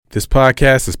This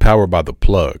podcast is powered by The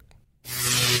Plug.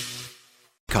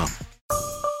 Come.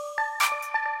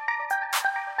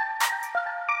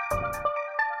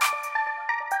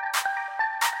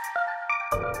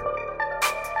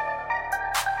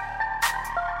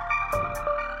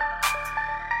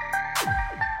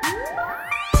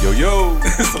 Yo,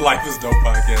 it's the Life is Dope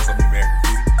podcast. I'm your man,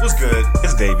 Graffiti. What's good?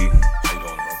 It's Davey. How you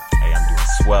doing, bro? Hey, I'm doing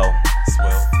swell.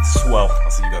 Swell. I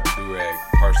see you got the do-rag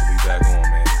partially back on,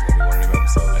 man. This is going to be one of them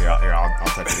episodes. Here, I'll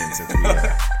touch it in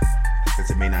since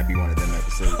it may not be one of them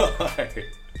episodes.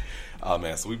 Oh,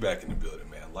 man, so we back in the building,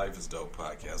 man. Life is Dope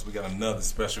podcast. We got another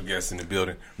special guest in the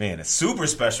building. Man, a super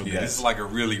special Yeah, guest. this is like a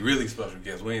really, really special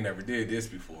guest. We ain't never did this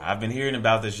before. I've been hearing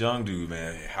about this young dude,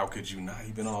 man. Man, how could you not?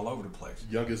 He been all over the place.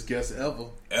 Youngest guest ever.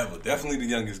 Ever. Definitely the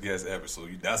youngest guest ever. So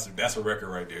that's a record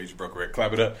right there. You just broke a record.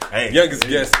 Clap it up. Hey. Youngest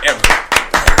guest ever.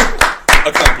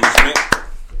 Accomplishment.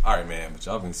 All right, man. But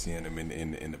y'all been seeing him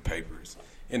in the papers,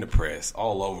 in the press,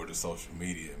 all over the social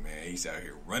media, man. He's out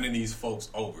here running these folks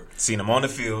over. Seen him on the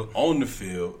field. On the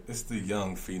field. It's the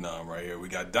young phenom right here. We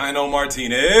got Dino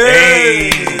Martinez. Hey.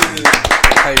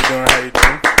 How you doing?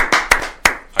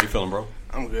 How you feeling, bro?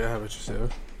 I'm good. How about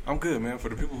yourself? I'm good, man. For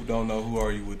the people who don't know, who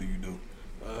are you? What do you do?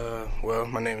 Well,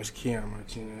 my name is Keon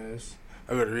Martinez.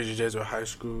 I go to Regis Jesuit High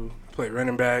School. I play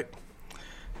running back.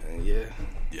 And yeah.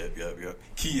 Yep.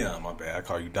 Keon, my bad. I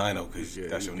call you Dino because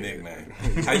that's your nickname.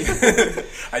 How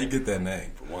you get that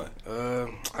name, for one?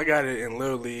 I got it in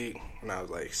Little League when I was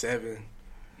like 7.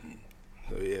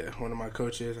 So yeah, one of my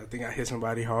coaches, I think I hit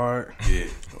somebody hard. Yeah.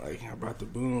 Like, I brought the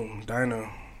boom, Dino.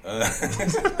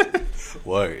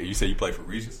 What? You say you play for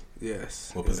Regis?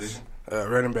 Yes. What position?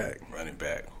 Running back. Running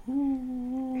back.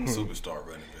 Ooh, superstar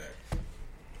running back.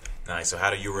 Nice. So how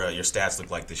do your stats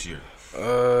look like this year?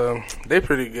 They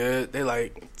pretty good. They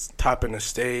like top in the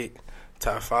state,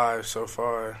 top 5 so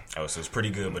far. Oh, so it's pretty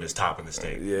good, but it's top in the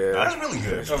state. Yeah. No, that's really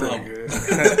good. It's pretty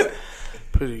good.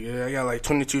 Pretty good. I got like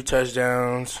 22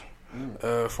 touchdowns,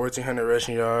 1,400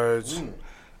 rushing yards,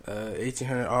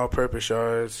 1,800 all-purpose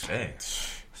yards. Dang.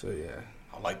 So yeah.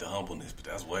 I like the humbleness, but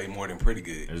that's way more than pretty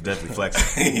good. It was definitely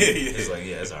flexing. Yeah. It's like,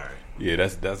 yeah, it's all right. Yeah,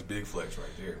 that's big flex right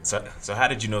there. So how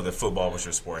did you know that football was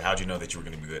your sport? How did you know that you were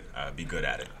going to be good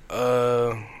at it?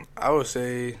 I would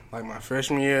say like my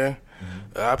freshman year,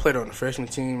 I played on the freshman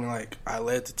team. And, like, I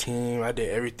led the team. I did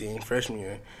everything freshman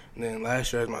year. And then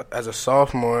last year as a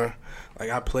sophomore,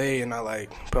 like, I played and I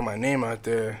like put my name out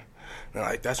there. And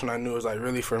like that's when I knew it was like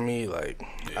really for me. Like,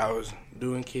 I was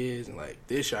doing kids, and like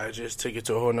this year I just took it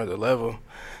to a whole nother level.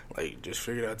 Like, just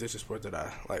figured out this is a sport that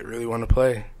I like really want to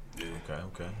play. Yeah.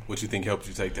 Okay. What you think helped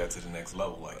you take that to the next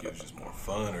level? Like, it was just more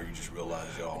fun, or you just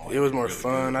realized y'all? It was more really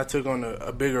fun. good? I took on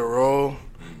a bigger role,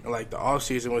 and like the off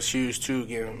season was huge too,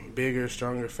 getting bigger,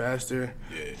 stronger, faster.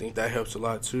 Yeah. I think that helps a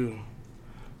lot too.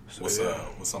 So,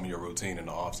 What's some of your routine in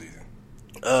the off season?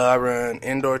 I run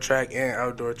indoor track and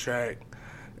outdoor track,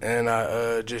 and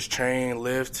I just train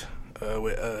lift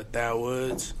with Thao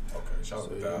Woods. Okay, shout out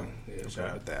to Thao. Yeah, shout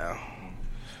out Thao.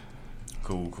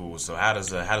 Cool. So how does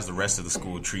the rest of the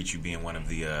school treat you being one of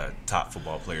the top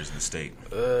football players in the state?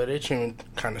 They treat me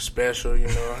kind of special, you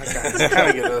know. I kind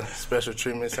of get a special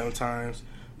treatment sometimes.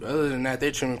 But other than that,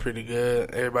 they treat me pretty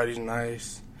good. Everybody's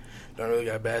nice. Don't really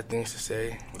got bad things to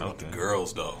say. What about the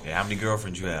girls, though? Yeah, how many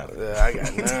girlfriends you have? I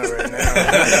got none right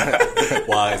now.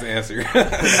 Wise answer.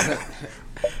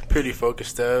 Pretty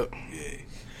focused up. Yeah.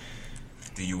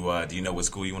 Do you know what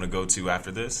school you want to go to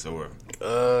after this, or?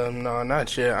 No,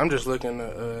 not yet. I'm just looking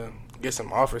to get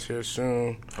some offers here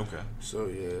soon. Okay. So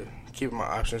yeah, keeping my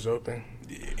options open.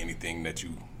 Yeah. Anything that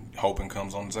you hoping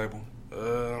comes on the table?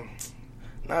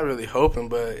 Not really hoping,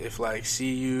 but if like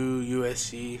CU,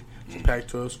 USC, some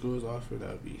Pac-12 schools offer,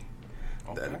 that'd be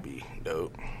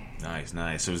dope. Nice.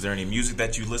 So is there any music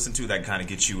that you listen to that kind of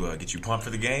get you pumped for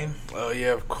the game? Oh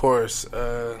yeah, of course.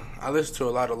 I listen to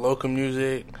a lot of local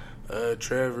music.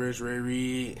 Trev Rich, Ray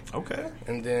Reed. Okay.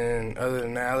 And then other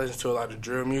than that, I listen to a lot of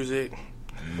drill music,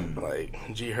 like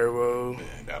G Herbo. Yeah,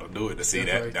 that'll do it. To see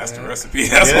Stuff that, like that's that. the recipe.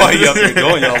 That's why you up there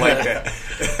doing y'all like that.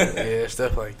 Yeah,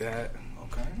 stuff like that.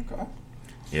 Okay.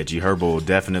 Yeah, G Herbo will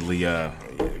definitely Yeah,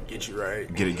 get you right.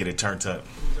 get it turned up.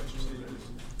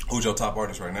 Who's your top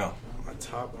artist right now? My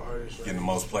top artist. Getting the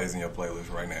most plays in your playlist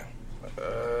right now?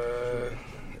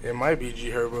 It might be G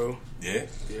Herbo. Yeah.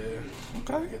 Yeah.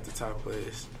 Okay. Get the top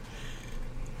place.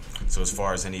 So as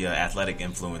far as any athletic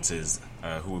influences,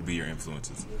 who would be your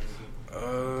influences?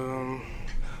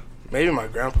 Maybe my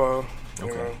grandpa. You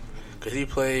Okay. know, because he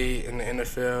played in the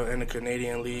NFL and the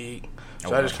Canadian League.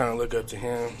 So I just kind of look up to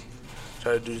him.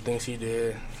 Try to do the things he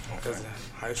did as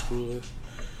a high schooler.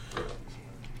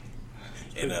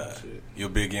 And you're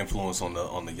a big influence on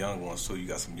the young ones too. You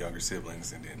got some younger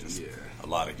siblings, and then just a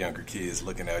lot of younger kids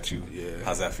looking at you. Yeah.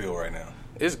 How's that feel right now?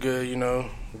 It's good, you know.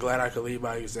 Glad I could lead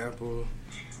by example,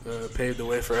 pave the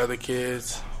way for other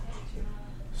kids.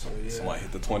 So, yeah. Somebody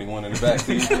hit the 21 in the back.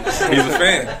 He's a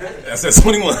fan. That says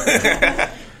 21.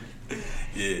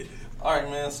 Yeah. All right,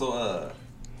 man. So,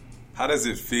 how does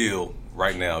it feel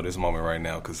right now, this moment right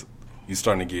now? Because you're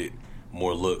starting to get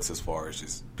more looks as far as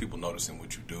just people noticing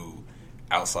what you do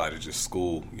outside of just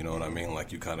school. You know what I mean?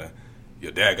 Like, your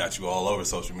dad got you all over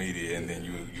social media, and then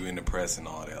you in the press and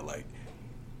all that. Like,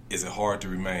 is it hard to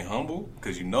remain humble?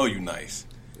 Because you know you're nice.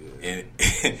 Yeah.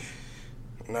 And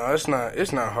no, it's not.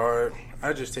 It's not hard.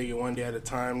 I just take it one day at a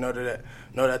time. Know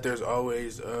that there's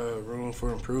always room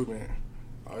for improvement.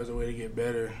 Always a way to get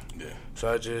better. Yeah.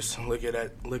 So I just look at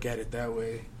it that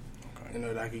way. Okay. You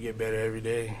know that I could get better every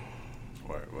day.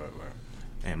 Right.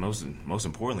 And most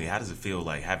importantly, how does it feel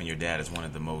like having your dad as one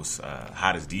of the most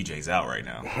hottest DJs out right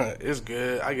now? It's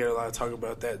good. I get a lot of talk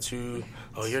about that too.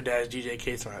 Oh, your dad's DJ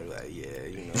K-Ton. I be like, yeah,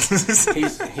 you know,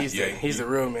 he's the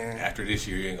real man. After this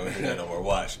year, you ain't gonna hear that no more.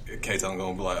 Watch, K-Ton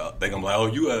gonna be like, they gonna be like, oh,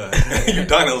 you you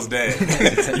Dino's dad.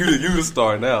 you the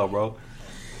star now, bro.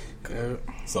 Yeah.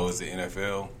 So is the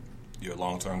NFL your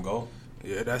long-term goal?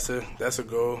 Yeah, that's a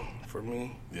goal for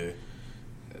me. Yeah,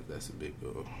 that's a big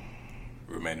goal.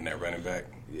 Remaining that running back?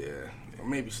 Yeah. Or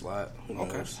maybe slot. Who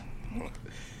knows? Cool.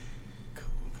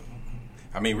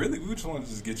 I mean, really, we just want to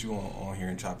just get you on here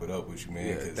and chop it up with you, man.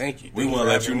 Yeah, thank you. We want to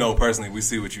let you know personally we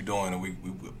see what you're doing, and we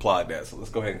applaud that. So let's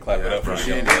go ahead and clap it up for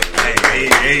you.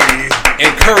 Hey.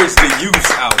 Encourage the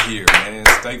youth out here, man.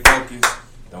 Stay focused.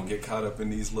 Don't get caught up in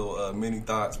these little mini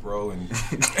thoughts, bro. And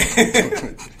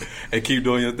keep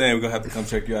doing your thing. We're going to have to come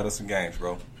check you out at some games,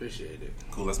 bro. Appreciate it.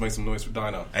 Cool. Let's make some noise for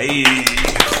Dino. Hey. Cool.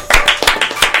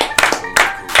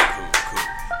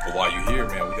 But while you're here,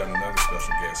 man, we got another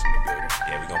special guest in the building.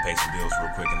 Yeah, we're going to pay some bills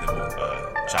real quick, and then we'll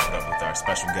chop it up with our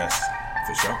special guest.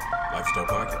 For sure. Lifestyle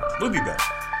Podcast. We'll be back.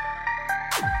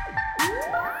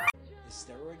 Is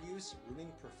steroid use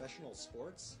ruining professional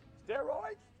sports?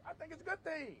 Steroids? I think it's a good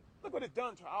thing. Look what it's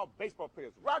done to our baseball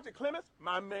players. Roger Clemens,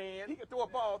 my man, he can throw a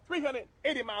ball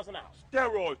 380 miles an hour.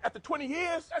 Steroids. After 20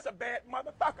 years, that's a bad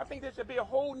motherfucker. I think there should be a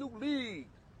whole new league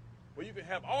where you can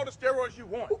have all the steroids you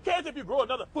want. Who cares if you grow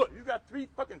another foot? You got 3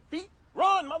 fucking feet?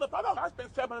 Run, motherfucker. I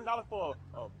spent $700 for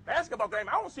a basketball game.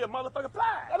 I don't see a motherfucker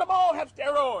fly. Let them all have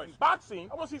steroids. Boxing,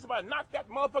 I want to see somebody knock that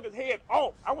motherfucker's head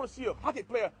off. I want to see a hockey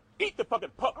player eat the fucking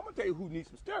puck. I'm going to tell you who needs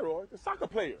some steroids. The soccer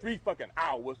player. 3 fucking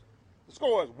hours. The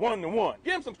score is 1-1.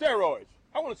 Give him some steroids.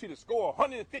 I want to see the score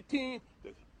 115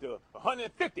 to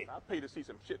 150. I'll pay to see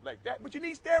some shit like that, but you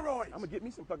need steroids. I'm going to get me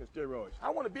some fucking steroids. I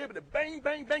want to be able to bang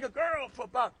a girl for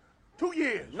about 2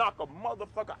 years. Knock a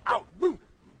motherfucker out. Boom,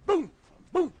 boom,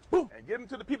 boom, boom. And give them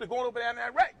to the people going over there in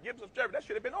Iraq. Give them some steroids. That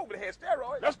should have been over. They had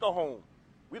steroids. Let's go home.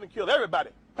 We done killed everybody.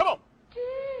 Come on.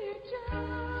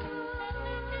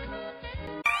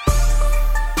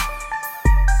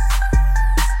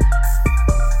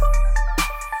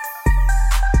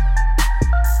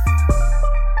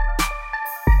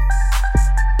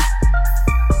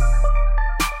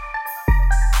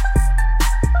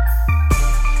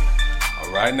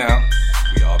 Right now,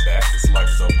 we all back. It's the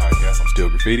Lifestyle Podcast. I'm still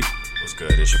Graffiti. What's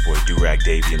good? It's your boy Durag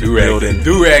Davey in the building.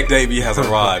 Durag Davey has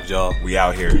arrived, y'all. We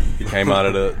out here. He came out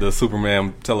of the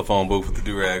Superman telephone booth with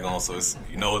the durag on, so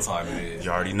you know what time it is. You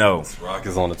already know. Rock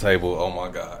is on the table. Oh my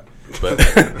God! But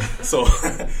so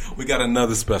we got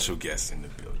another special guest in the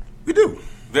building. We do.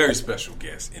 Very special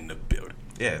guest in the building.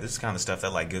 Yeah, this is kind of stuff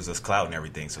that gives us clout and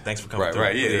everything. So thanks for coming through.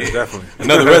 Right, yeah, definitely.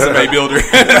 Another resume builder.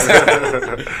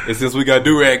 And since we got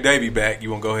Durag Davey back,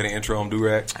 you want to go ahead and intro him,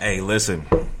 Durag? Hey, listen,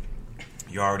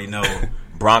 you already know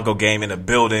Bronco game in the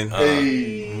building.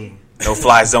 No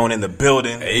fly zone in the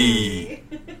building. Hey.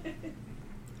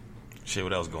 Shit,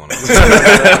 what else going on?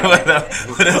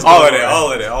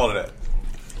 All of that.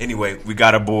 Anyway, we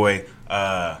got a boy.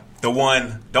 The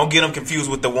one, don't get him confused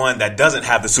with the one that doesn't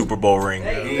have the Super Bowl ring.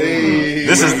 Hey.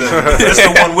 This is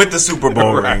the one with the Super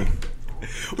Bowl ring.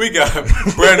 We got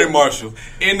Brandon Marshall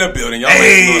in the building. Y'all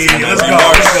let's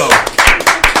go.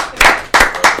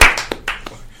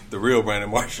 The real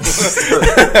Brandon Marshall.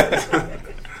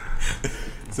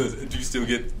 So, do you still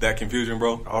get that confusion,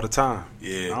 bro? All the time.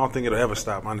 Yeah. I don't think it'll ever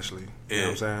stop, honestly. Yeah. You know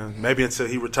what I'm saying? Maybe until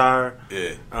he retire.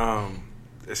 Yeah.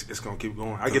 It's going to keep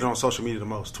going. I get it on social media the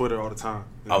most. Twitter all the time.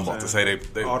 You know I was about to say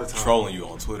they all the time. Trolling you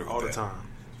on Twitter all the that. time.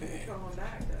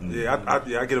 Man. Yeah, I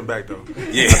get him back, though.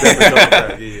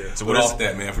 Yeah. Yeah. So off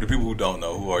that, man, for the people who don't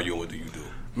know, who are you and what do you do?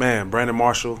 Man, Brandon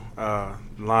Marshall,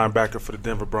 linebacker for the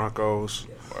Denver Broncos,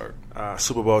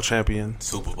 Super Bowl champion.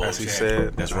 Super Bowl as he champion.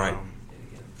 said. That's right.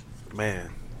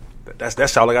 man,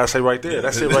 that's all I gotta say right there.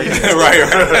 That's it right there.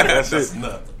 right. That's it.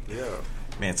 Enough. Yeah.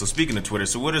 Man, so speaking of Twitter,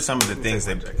 so what are some of the things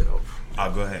that...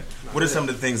 Oh, go ahead. What are some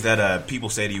of the things that people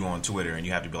say to you on Twitter and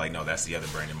you have to be like, no, that's the other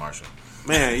Brandon Marshall?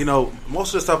 Man, most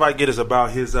of the stuff I get is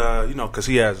about his, because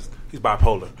he's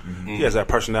bipolar. Mm-hmm. He has that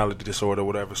personality disorder or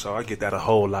whatever, so I get that a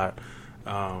whole lot.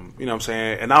 You know what I'm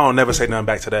saying? And I don't never say nothing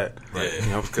back to that. Right.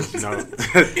 Because,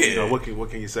 what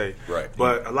can you say? Right.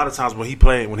 But a lot of times when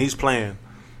he's playing,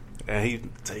 and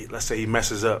let's say he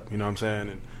messes up, you know what I'm saying?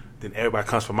 And then everybody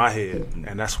comes for my head,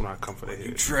 and that's when I come for their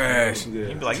head. Trash. Yeah.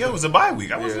 You'd be like, yo, it was a bye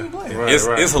week. I wasn't even playing. Right,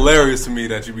 It's hilarious to me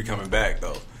that you be coming back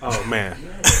though. Oh man,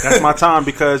 that's my time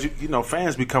because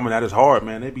fans be coming at us hard,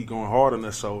 man. They be going hard on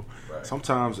us, so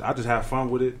sometimes I just have fun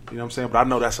with it. You know what I'm saying? But I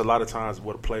know that's a lot of times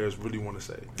what the players really want to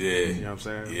say. Yeah, you know what I'm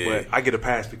saying. Yeah. But I get a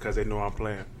pass because they know I'm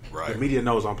playing. Right. The media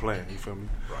knows I'm playing. You feel me?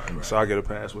 Right. So I get a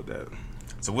pass with that.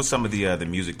 So what's some of the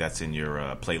music that's in your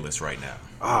playlist right now?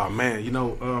 Oh man,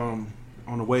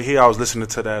 on the way here I was listening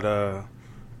to that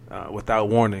Without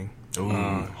Warning.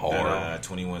 Hard.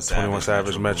 21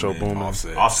 Savage, Metro Boomin.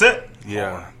 Offset?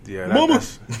 Yeah.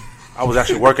 I was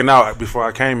actually working out before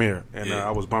I came here, and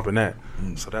I was bumping that.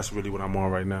 So that's really what I'm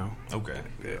on right now. Okay.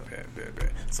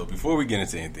 Bad. So before we get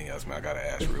into anything else, man, I gotta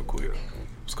ask real quick,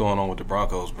 what's going on with the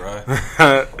Broncos, bro?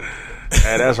 Hey,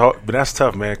 that's hard, but that's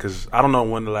tough, man. Because I don't know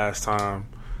when the last time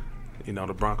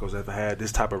the Broncos ever had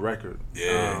this type of record.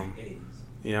 Yeah.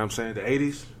 You know what I'm saying? The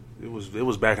 80s, it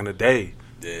was back in the day.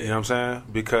 Yeah. You know what I'm saying?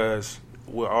 Because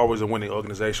we're always a winning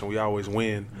organization. We always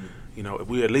win.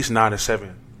 We're at least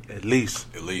 9-7. At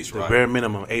least, the right. Bare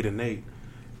minimum 8-8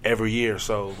 every year.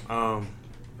 So,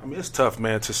 it's tough,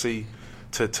 man, to see,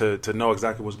 to know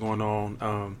exactly what's going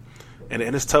on. And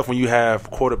it's tough when you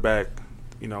have quarterback,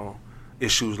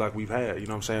 issues like we've had. You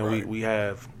know what I'm saying? Right. We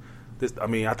have this. I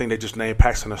think they just named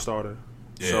Paxton a starter.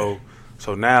 Yeah.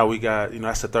 So now we got,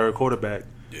 that's the third quarterback.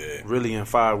 Yeah. Really in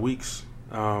 5 weeks.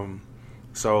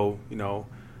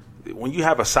 When you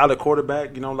have a solid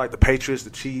quarterback, like the Patriots,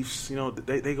 the Chiefs,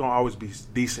 they gonna always be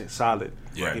decent, solid.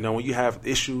 Yeah. When you have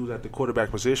issues at the quarterback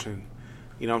position,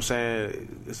 you know what I'm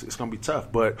saying, it's gonna be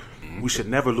tough. But we should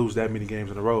never lose that many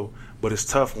games in a row. But it's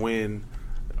tough when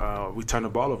we turn the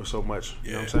ball over so much.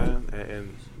 You know what I'm saying,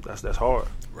 and that's hard.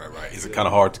 Right. Is it kind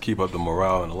of hard to keep up the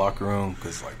morale in the locker room?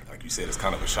 Because like you said, it's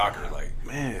kind of a shocker. Like,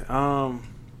 man,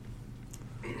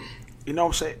 you know what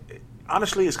I'm saying?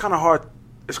 Honestly, it's kind of hard.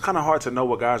 It's kind of hard to know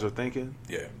what guys are thinking.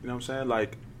 Yeah. You know what I'm saying?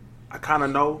 Like, I kind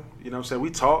of know. You know what I'm saying? We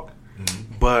talk,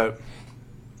 but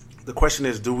the question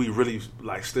is, do we really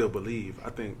still believe? I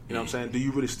think, you know what I'm saying? Do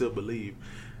you really still believe?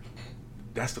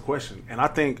 That's the question. And I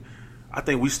think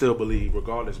we still believe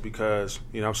regardless because,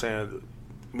 you know what I'm saying,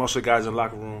 most of the guys in the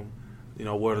locker room,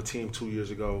 were the team 2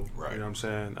 years ago. Right. You know what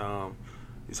I'm saying?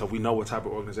 So we know what type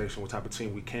of organization, what type of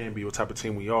team we can be, what type of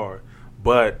team we are.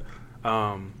 But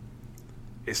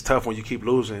it's tough when you keep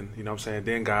losing, you know what I'm saying?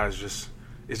 Then guys it's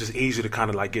just easy to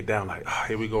kind of get down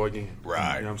here we go again.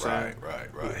 Right. You know what I'm saying?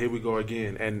 Right. Here we go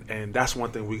again. And that's one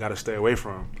thing we got to stay away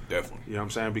from. Definitely. You know what I'm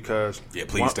saying? Because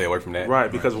please stay away from that.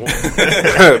 Right, because one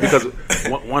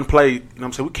play, you know what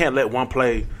I'm saying? We can't let one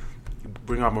play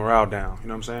bring our morale down, you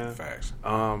know what I'm saying? Facts.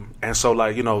 And so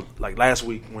last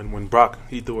week when Brock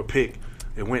he threw a pick,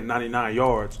 it went 99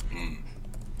 yards.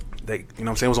 They, you know what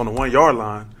I'm saying, it was on the 1 yard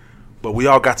line. But we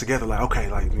all got together okay, you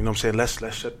know what I'm saying, let's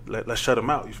shut him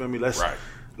out. You feel me? Let's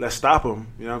stop him.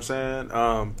 You know what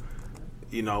I'm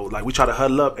saying? We try to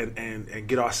huddle up and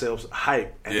get ourselves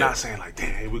hype and not saying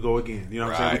damn, here we go again. You know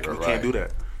what I'm saying? We can't do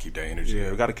that. Keep that energy.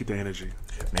 Yeah, we got to keep that energy.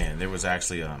 Man, there was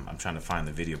actually I'm trying to find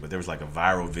the video, but there was a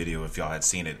viral video. If y'all had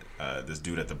seen it, this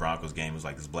dude at the Broncos game was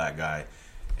this black guy.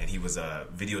 And he was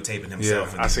videotaping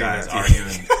himself, and these guys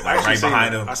arguing right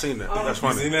behind him. I seen that. That's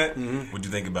funny. You seen that? Mm-hmm. What'd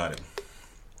you think about it?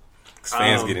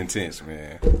 Fans get intense,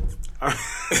 man. Dude, I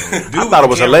thought it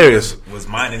was hilarious. Was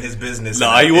minding his business.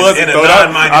 No, he wasn't.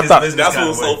 Business. That's what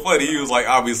was so funny. He was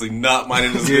obviously not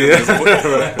minding his business,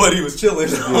 but he was chilling.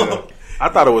 Yeah. I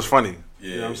thought it was funny. Yeah.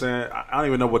 You know what I'm saying? I don't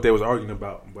even know what they was arguing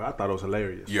about, but I thought it was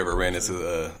hilarious. You ever ran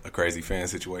into a crazy fan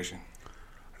situation?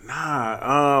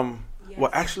 Nah.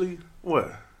 Well, actually,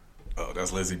 what? Oh,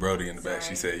 that's Lizzie Brody in the back.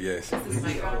 She said yes.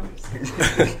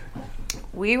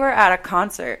 We were at a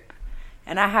concert,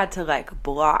 and I had to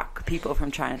block people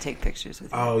from trying to take pictures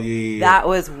with me. Oh yeah. That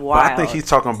was wild. But I think he's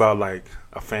talking about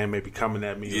a fan maybe coming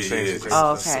at me or saying something.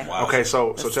 Oh, okay. Okay,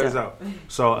 so check this out.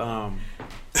 So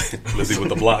Lizzie with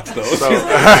the blocks though. So, she's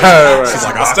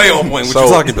I stay on point. What you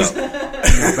talking about?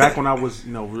 Back when I was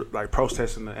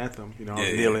protesting the anthem, I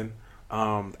was kneeling.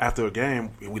 After a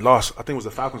game, we lost. I think it was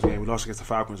the Falcons game. We lost against the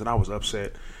Falcons, and I was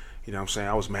upset. You know what I'm saying?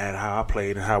 I was mad how I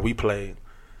played and how we played.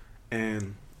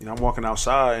 And I'm walking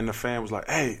outside, and the fan was like,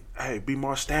 hey,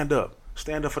 B-Mar, stand up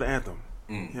for the anthem.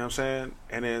 You know what I'm saying?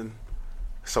 And then,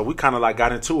 so we kind of like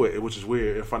got into it, which is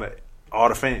weird, in front of all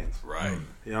the fans. Right.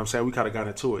 You know what I'm saying? We kind of got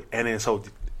into it. And then, so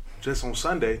just on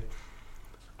Sunday,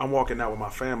 I'm walking out with my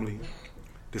family.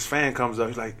 This fan comes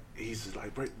up. He's just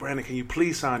like, Brandon, can you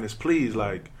please sign this, please?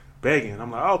 Like, begging.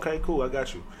 I'm like, oh, okay, cool, I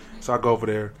got you. So I go over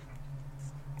there.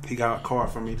 He got a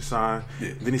card for me to sign.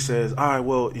 Yeah. Then he says, all right,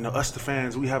 well, us the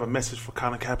fans, we have a message for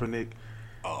Colin Kaepernick.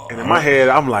 Oh, and in my head,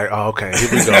 I'm like, oh, okay, here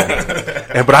we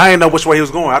go. But I didn't know which way he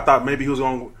was going. I thought maybe he was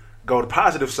going to go the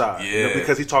positive side. Yeah.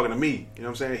 Because he's talking to me. You know what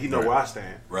I'm saying? He know where I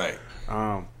stand. Right.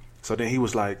 So then he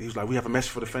was like, we have a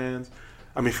message for the fans.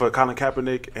 For Colin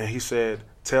Kaepernick. And he said,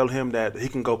 tell him that he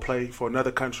can go play for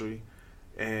another country.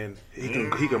 And he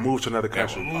can move to another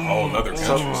country. A whole other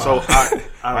country. So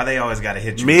why they always got to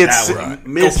hit you mid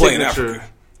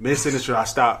signature, I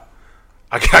stop.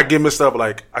 I get messed up.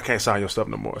 Like, I can't sign your stuff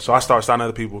no more. So I start signing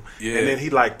other people. Yeah. And then he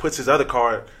like puts his other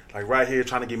card like right here,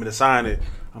 trying to get me to sign it.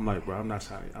 I'm like, bro, I'm not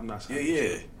signing.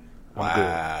 Yeah.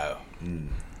 Wow.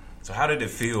 So how did it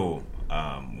feel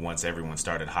once everyone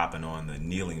started hopping on the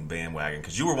kneeling bandwagon?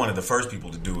 Because you were one of the first people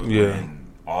to do it. Yeah.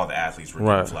 When all the athletes were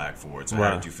getting flagged for it. So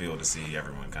how did you feel to see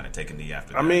everyone kind of take a knee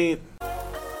after that?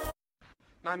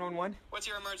 911? What's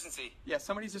your emergency? Yeah,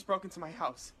 somebody's just broke into my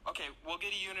house. Okay, we'll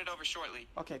get a unit over shortly.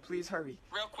 Okay, please hurry.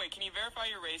 Real quick, can you verify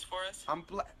your race for us? I'm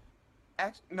black.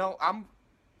 No, I'm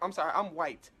sorry, I'm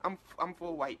white. I'm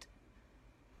full white.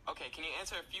 Okay, can you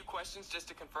answer a few questions just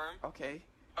to confirm? Okay.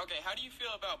 Okay, how do you feel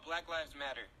about Black Lives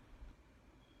Matter?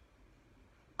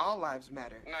 All lives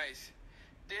matter. Nice.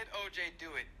 Did OJ do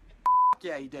it?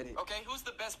 Yeah, he did it. Okay, who's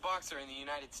the best boxer in the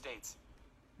United States?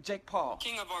 Jake Paul.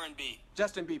 King of R&B.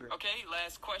 Justin Bieber. Okay,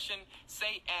 last question.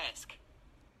 Say ask.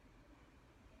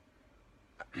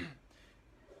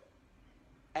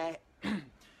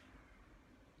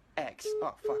 X.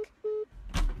 Oh, fuck.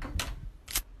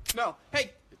 No,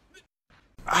 hey.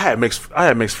 I had mixed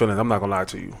feelings. I'm not gonna lie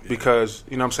to you because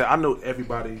you know what I'm saying. I know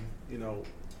everybody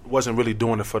wasn't really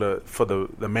doing it for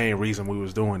the main reason we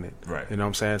was doing it. Right. You know what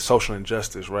I'm saying? Social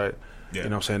injustice, right? Yeah. You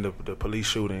know what I'm saying? The police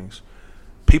shootings.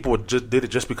 People just did it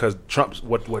just because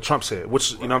what Trump said,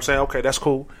 which, you know what I'm saying? Okay, that's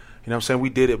cool. You know what I'm saying? We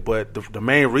did it, but the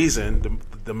main reason,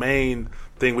 the main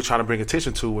thing we're trying to bring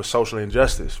attention to was social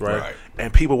injustice, right?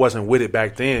 And people wasn't with it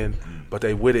back then, but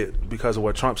they with it because of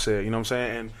what Trump said, you know what I'm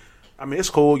saying? And it's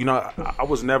cool. I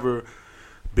was never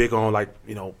big on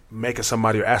making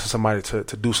somebody or asking somebody to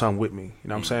do something with me. You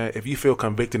know what I'm saying? If you feel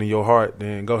convicted in your heart,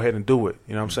 then go ahead and do it.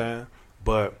 You know what I'm saying?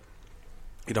 But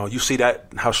you see that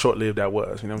how short-lived that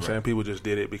was. You know what I'm saying? People just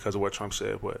did it because of what Trump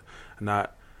said, but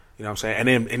not. You know what I'm saying?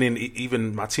 And then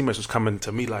even my teammates was coming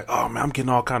to me like, oh man, I'm getting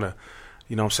all kind of,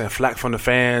 you know what I'm saying, flack from the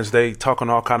fans. They talking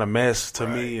all kind of mess to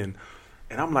me, and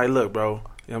I'm like, look, bro. You know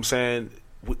what I'm saying?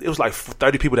 It was like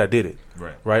 30 people that did it,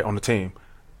 right on the team.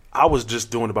 I was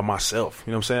just doing it by myself.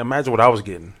 You know what I'm saying? Imagine what I was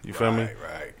getting. You feel me?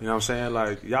 Right. You know what I'm saying?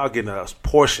 Like, y'all getting a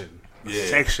portion, a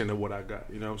section of what I got.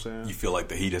 You know what I'm saying? You feel like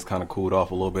the heat has kind of cooled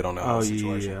off a little bit on that whole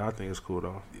situation? Yeah, I think it's cooled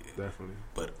off. Yeah. Definitely.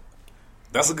 But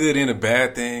that's a good and a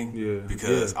bad thing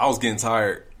because I was getting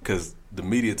tired because the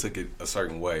media took it a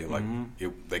certain way. Like,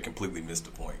 they completely missed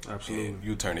the point. Absolutely. And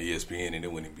you turn to ESPN and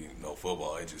it wouldn't be no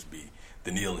football. It'd just be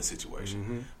the kneeling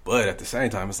situation. But at the same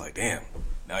time, it's like, damn,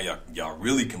 now y'all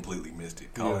really completely missed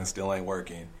it. Colin still ain't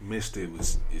working. Missed it.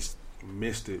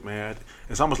 Missed it, man.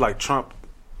 It's almost like Trump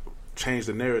changed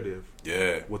the narrative.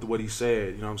 Yeah. With what he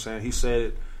said. You know what I'm saying? He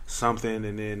said something,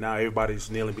 and then now everybody's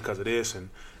kneeling because of this, and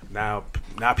now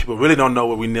people really don't know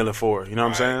what we're kneeling for. You know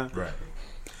what I'm saying? Right.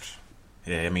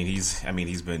 Yeah, I mean he's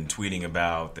been tweeting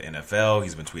about the NFL.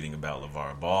 He's been tweeting about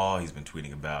LeVar Ball. He's been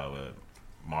tweeting about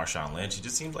Marshawn Lynch. It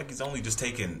just seems like he's only just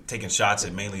taking shots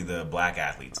at mainly the black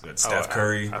athletes. But Steph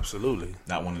Curry, absolutely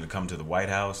not wanting to come to the White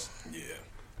House. Yeah.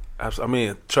 I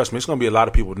mean, trust me, it's going to be a lot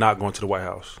of people not going to the White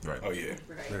House. Right. Oh, yeah.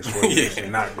 That's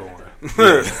not going.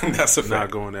 That's a fact. Not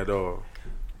going at all.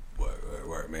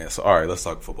 Right, man. So, all right, let's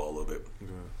talk football a little bit. Yeah.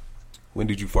 When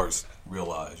did you first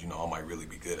realize, I might really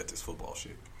be good at this football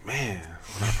shit? Man,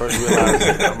 when I first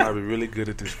realized I might be really good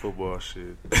at this football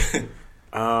shit.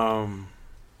 Damn,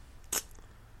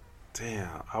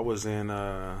 I was in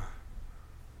 8th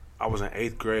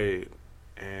grade,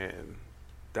 and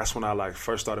that's when I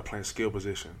first started playing skill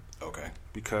position. Okay.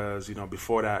 Because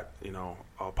before that,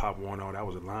 all Pop Warner, that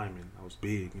was a lineman. I was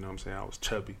big. You know what I'm saying? I was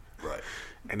chubby. Right.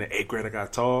 And in 8th grade, I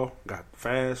got tall, got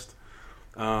fast.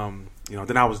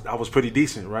 Then I was pretty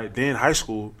decent. Right. Then high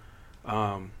school,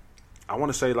 I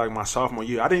want to say my sophomore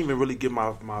year, I didn't even really get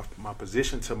my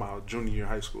position till my junior year in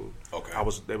high school. Okay.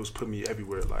 They was putting me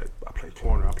everywhere. Like, I played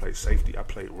corner, I played safety, I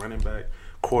played running back,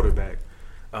 quarterback.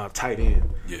 tight end.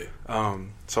 Yeah.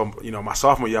 So, my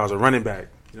sophomore year, I was a running back.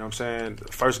 You know what I'm saying?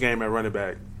 First game at running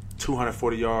back,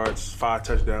 240 yards, 5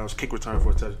 touchdowns, kick return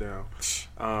for a touchdown.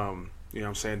 You know what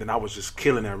I'm saying? Then I was just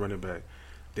killing that running back.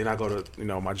 Then I go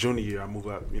to, my junior year, I move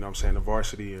up, to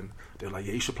varsity, and they're like,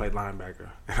 yeah, you should play linebacker.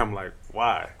 And I'm like,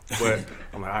 why? But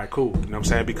I'm like, all right, cool. You know what I'm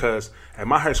saying? Because at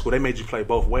my high school, they made you play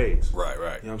both ways. Right. You know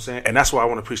what I'm saying? And that's why I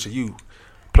want to preach to you.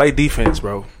 Play defense,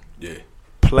 bro. Yeah.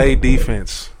 Play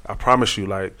defense. I promise you,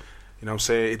 like, you know what I'm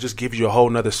saying? It just gives you a whole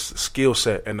nother skill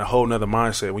set and a whole nother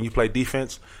mindset. When you play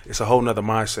defense, it's a whole nother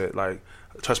mindset. Like,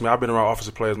 trust me, I've been around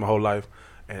offensive players my whole life,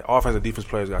 and offensive and defense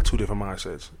players got 2 different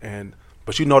mindsets.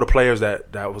 But the players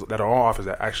that are on offense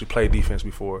that actually played defense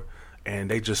before, and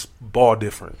they just ball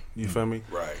different. You feel me?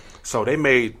 Right. So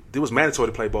it was mandatory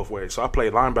to play both ways. So I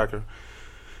played linebacker,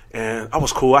 and I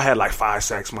was cool. I had like 5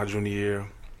 sacks my junior year.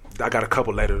 I got a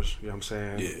couple letters, you know what I'm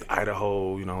saying? Yeah.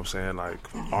 Idaho, you know what I'm saying? Like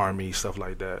Army, stuff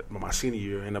like that. But my senior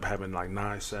year, I ended up having like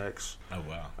 9 sacks. Oh,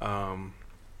 wow.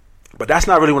 But that's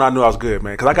not really when I knew I was good,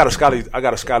 man. Because I got a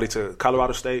scouty to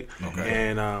Colorado State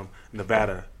and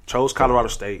Nevada. Chose Colorado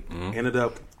State. Ended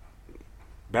up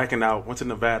backing out. Went to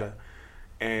Nevada.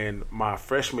 And my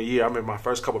freshman year, I remember my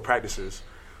first couple practices,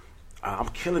 I'm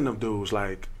killing them dudes.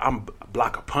 Like, I'm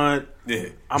block a punt. Yeah.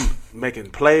 I'm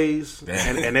making plays.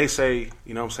 And they say,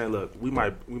 you know what I'm saying, look, we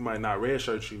might not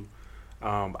redshirt you.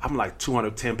 I'm like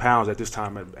 210 pounds at this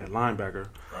time at linebacker.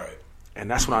 Right. And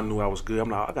that's when I knew I was good. I'm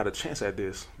like, I got a chance at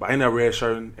this. But I ended up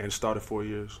redshirting and started 4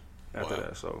 years after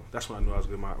that. So that's when I knew I was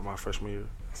good my freshman year.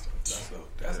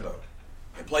 That's dope.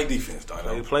 And play defense,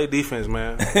 Dino. Play defense,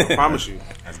 man. I promise you.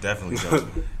 That's definitely dope.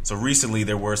 So recently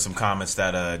there were some comments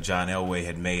that John Elway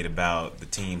had made about the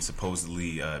team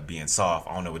supposedly being soft.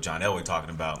 I don't know what John Elway talking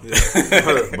about.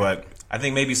 Yeah. But I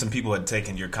think maybe some people had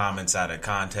taken your comments out of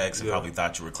context and probably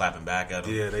thought you were clapping back at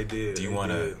them. Yeah, they did. Do you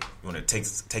want to take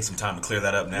some time to clear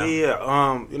that up now?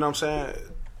 Yeah, you know what I'm saying?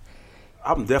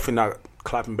 I'm definitely not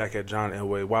clapping back at John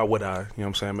Elway. Why would I? You know what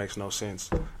I'm saying? It makes no sense.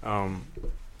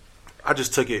 I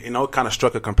just took it, it kind of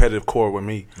struck a competitive chord with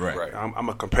me. Right. I'm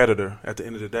a competitor at the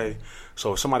end of the day.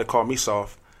 So if somebody called me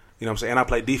soft, you know what I'm saying? And I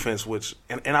play defense,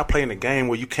 and I play in a game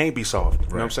where you can't be soft. You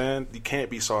know what I'm saying? You can't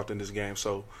be soft in this game.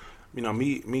 So,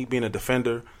 me being a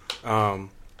defender and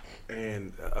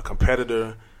a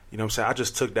competitor, you know what I'm saying? I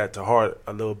just took that to heart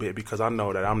a little bit because I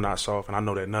know that I'm not soft, and I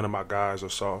know that none of my guys are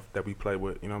soft that we play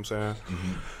with. You know what I'm saying?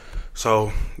 Mm-hmm.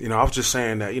 So, I was just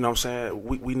saying that, you know what I'm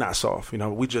saying? We not soft.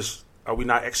 Are we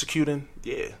not executing?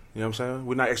 Yeah. You know what I'm saying?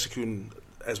 We're not executing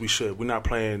as we should. We're not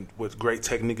playing with great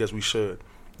technique as we should. You know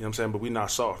what I'm saying? But we're not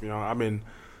soft. I've been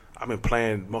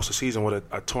playing most of the season with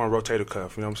a torn rotator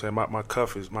cuff. You know what I'm saying? My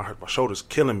cuff is my shoulder's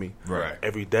killing me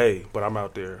every day, but I'm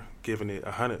out there giving it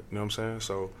 100. You know what I'm saying?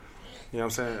 So, you know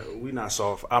what I'm saying? We not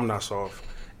soft. I'm not soft.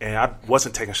 And I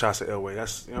wasn't taking shots at Elway.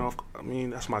 That's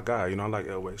that's my guy. I like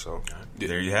Elway. So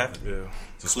there you have it. Yeah.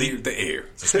 So Clear the air.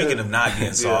 So speaking of not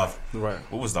being soft, right.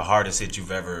 What was the hardest hit you've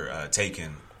ever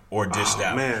taken or dished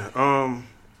out? Man,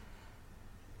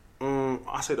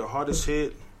 I say the hardest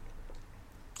hit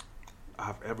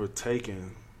I've ever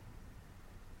taken.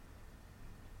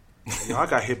 I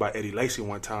got hit by Eddie Lacy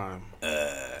one time.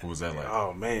 What was that like?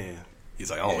 Oh man, he's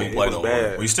like, I don't even play no more.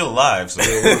 Well, he's still alive, so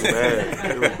it was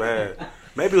bad. It was bad.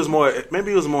 Maybe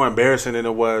it was more embarrassing than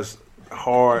it was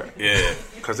hard. Yeah,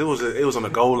 because it was on the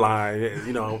goal line.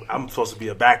 I'm supposed to be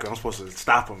a backer. I'm supposed to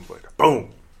stop him, but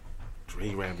boom,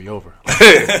 he ran me over.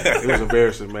 It was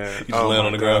embarrassing, man. You just laying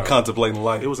on the ground contemplating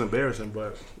life. It was embarrassing,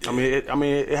 but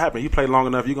it happened. You play long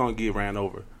enough, you're gonna get ran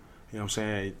over. You know what I'm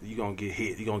saying? You're gonna get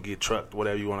hit. You're gonna get trucked,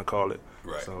 whatever you want to call it.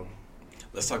 Right. So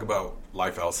let's talk about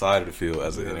life outside of the field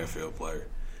as an NFL player.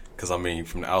 Because,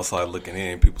 from the outside looking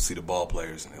in, people see the ball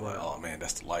players and they're like, oh, man,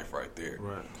 that's the life right there.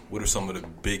 Right. What are some of the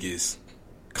biggest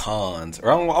cons,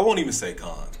 or I won't even say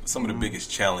cons, but some of the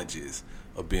biggest challenges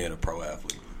of being a pro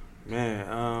athlete? Man,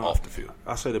 off the field.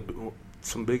 I say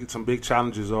some big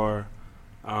challenges are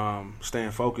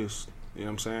staying focused. You know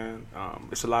what I'm saying?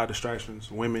 It's a lot of distractions,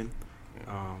 women,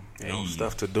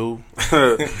 stuff to do.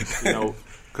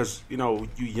 Because, you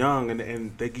young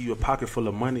and they give you a pocket full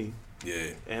of money.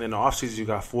 Yeah. And in the off season, you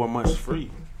got 4 months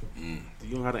free. You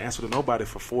don't have to answer to nobody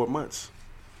for 4 months,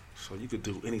 so you could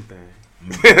do anything.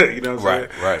 You know what I'm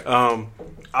saying? Right.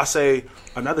 I say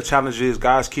another challenge is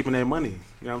guys keeping their money.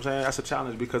 You know what I'm saying? That's a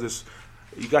challenge because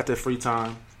you got that free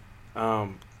time.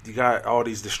 You got all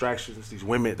these distractions, the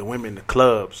women, the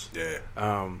clubs. Yeah. You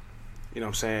know what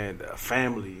I'm saying?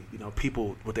 Family.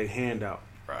 People with their hand out.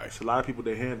 Right. It's a lot of people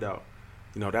with their hand out.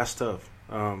 That's tough.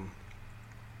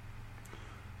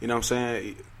 You know what I'm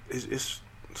saying? It's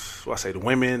what I say, the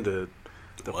women, the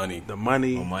the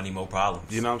money, more money, more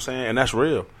problems. You know what I'm saying? And that's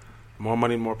real. More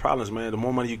money, more problems, man. The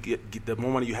more money you get, the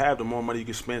more money you have, the more money you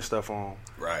can spend stuff on.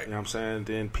 Right. You know what I'm saying?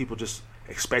 Then people just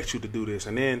expect you to do this,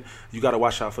 and then you got to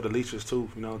watch out for the leechers too.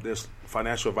 You know, there's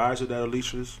financial advisors that are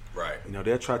leechers. Right. You know,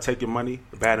 they'll try to take your money,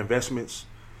 bad investments.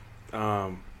 You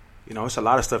know, it's a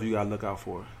lot of stuff you got to look out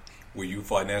for. Were you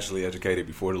financially educated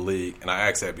before the league? And I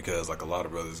ask that because, like, a lot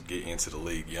of brothers get into the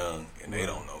league young and they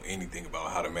don't know anything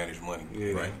about how to manage money.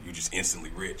 Yeah. Right? You just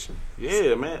instantly rich.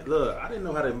 Yeah, man. Look, I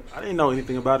didn't know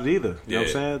anything about it either. You know what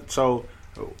I'm saying? So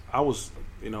I was,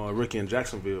 you know, a rookie in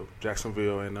Jacksonville,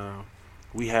 and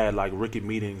we had like rookie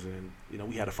meetings, and you know,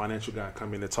 we had a financial guy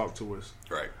come in and talk to us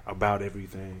about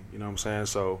everything. You know what I'm saying?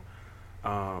 So,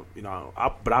 you know,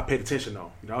 but I paid attention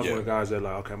though. You know, I was one of the guys that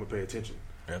like, okay, I'm gonna pay attention.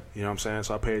 Yep. You know what I'm saying?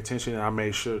 So I paid attention, and I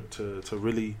made sure to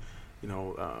really, you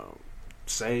know,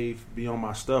 save, be on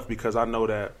my stuff, because I know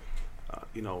that,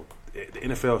 you know, the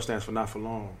NFL stands for not for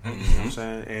long. Mm-hmm. You know what I'm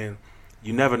saying? And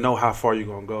you never know how far you're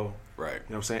going to go. Right. You know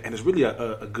what I'm saying? And it's really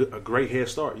a great head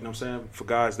start, you know what I'm saying, for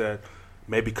guys that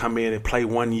maybe come in and play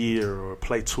 1 year or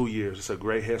play 2 years. It's a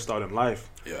great head start in life.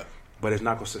 Yeah. But it's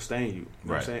not going to sustain you. You know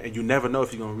what I'm saying? And you never know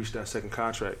if you're going to reach that second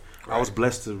contract. Right. I was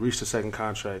blessed to reach the second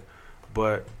contract,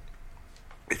 but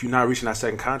if you're not reaching that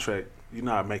second contract, you're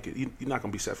not going to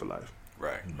be set for life.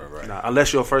 Right. Now,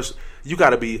 unless you're first, you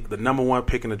got to be the number 1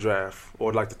 pick in the draft,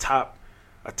 or like a top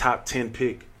 10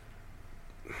 pick.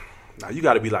 Now you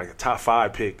got to be like a top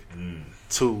 5 pick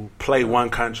to play one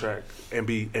contract and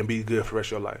be good for the rest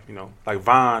of your life. You know, like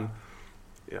Von.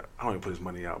 Yeah, I don't even put his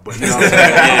money out, but you know what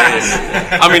I'm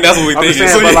saying. I mean, that's what we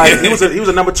think. But like he was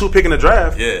a number 2 pick in the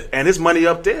draft, and his money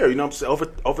up there. You know what I'm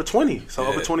saying, over 20, so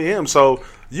over 20 him. So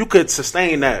you could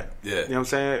sustain that. Yeah, you know what I'm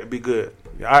saying. It'd be good.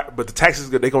 But the taxes,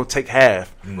 they're gonna take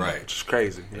half. Right, which is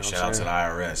crazy. You know shout out to the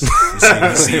IRS.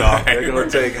 You see y'all. They're gonna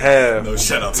take half. No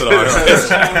shout out to the IRS.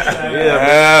 Yeah,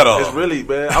 man, it's really,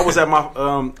 man. I was at my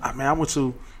I went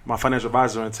to my financial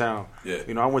advisor in town. Yeah.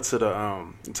 You know, I went to the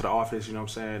office, you know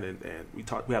what I'm saying, and we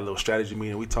talked. We had a little strategy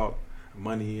meeting. We talked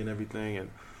money and everything, and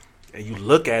you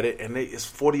look at it, and it's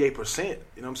 48%. You know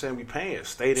what I'm saying? We paying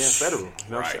state and federal. You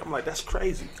know what I'm saying? I'm like, that's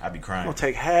crazy. I'd be crying. I'm gonna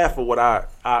take half of what I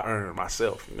earn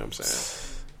myself. You know what I'm saying?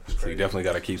 So you definitely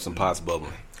got to keep some pots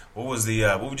bubbling. What was the?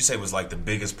 What would you say was like the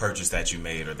biggest purchase that you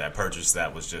made, or that purchase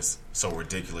that was just so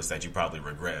ridiculous that you probably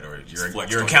regret, or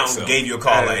your accountant gave you a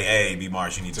call like, "Hey, B.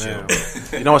 Marsh, you need to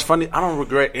chill." You know what's funny? I don't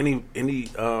regret any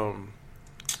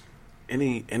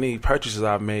purchases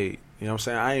I've made. You know what I'm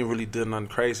saying? I ain't really done nothing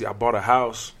crazy. I bought a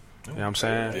house. You know what I'm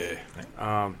saying?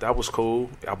 Yeah. That was cool.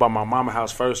 I bought my mama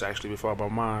house first, actually, before I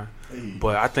bought mine. Hey.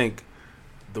 But I think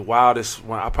the wildest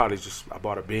one, I bought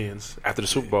a Benz after the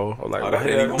Super Bowl. I was like,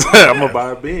 I'm gonna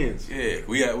buy a Benz. Yeah,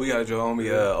 we got your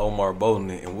homie Omar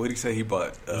Bolden, and what did he say he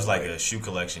bought? It was like a shoe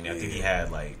collection. I think he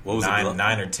had like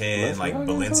nine or 10 like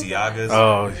Balenciagas.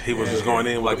 Oh, he was just going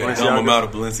in with like a dumb amount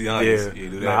of Balenciagas. Yeah,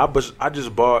 do that. I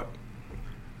just bought.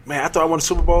 Man, after I won the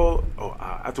Super Bowl,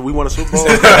 after we won the Super Bowl,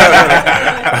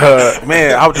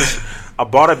 man, I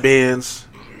bought a Benz.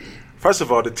 First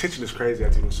of all, the tension is crazy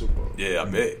after you win the Super Bowl. Yeah, I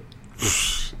bet.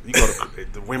 You go to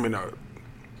the women are.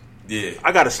 Yeah,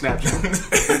 I got a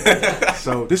Snapchat.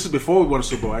 So this is before we won the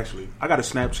Super Bowl. Actually, I got a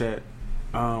Snapchat.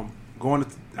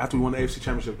 After we won the AFC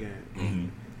Championship game, mm-hmm.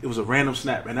 It was a random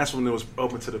snap, and that's when it was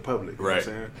open to the public. You know what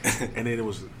I'm saying? And then it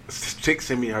was a chick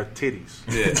sent me her titties.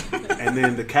 Yeah, and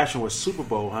then the caption was Super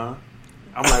Bowl, huh?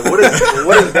 I'm like, what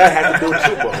does that have to do with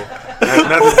Super Bowl? It has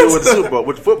nothing to do with Super Bowl,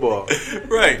 with football.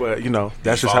 Right. But, you know,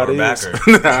 that's just how it is.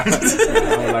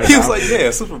 He was like, yeah,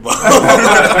 Super Bowl.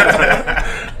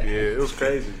 Yeah, it was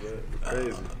crazy, bro.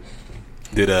 Crazy.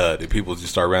 Did people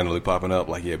just start randomly popping up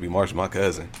like, yeah, B. Marsh, my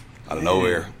cousin, out of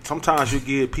nowhere? Sometimes you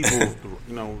get people,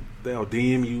 you know, they'll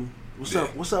DM you.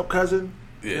 What's up, cousin?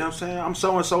 Yeah. You know what I'm saying? I'm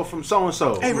so-and-so from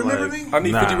so-and-so. Hey, remember me? I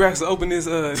need 50 racks to open this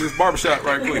barbershop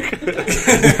right quick.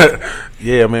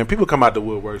 Yeah, man. People come out the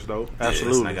woodworks, though.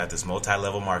 Absolutely. Listen, I got this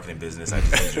multi-level marketing business. I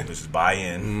just need you to just buy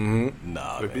in. Mm-hmm.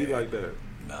 Nah, man. Be like that.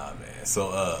 Nah, man. So,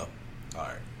 all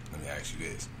right. Let me ask you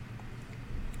this.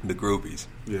 The groupies.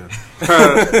 Yeah.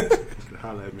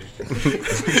 Holla at me.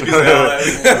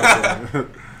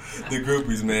 The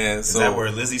groupies, man. Is that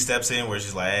where Lizzie steps in, where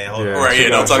she's like, "Hey, hold on." Right, yeah.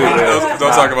 Don't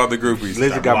talk about the groupies.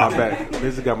 Lizzie got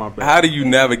my back. How do you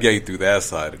navigate through that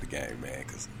side of the game, man?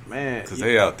 Because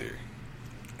they out there,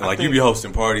 and like you be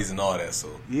hosting parties and all that. So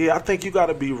yeah, I think you got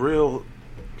to be real.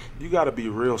 You got to be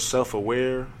real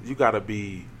self-aware. You got to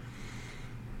be.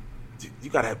 You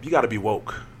got to be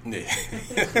woke. Yeah.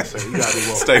 So you gotta be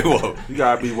woke. Stay woke. You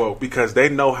gotta be woke because they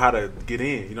know how to get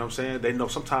in. You know what I'm saying? They know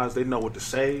sometimes they know what to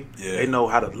say. Yeah. They know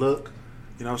how to look.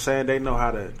 You know what I'm saying? They know how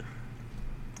to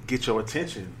get your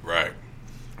attention. Right.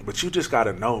 But you just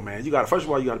gotta know, man. You got first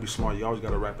of all, you gotta be smart. You always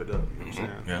gotta wrap it up. You know what I'm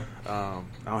saying? Yeah.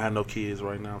 I don't have no kids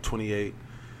right now. I'm 28.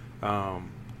 I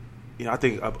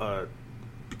think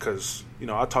because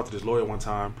I talked to this lawyer one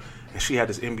time, and she had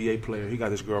this NBA player. He got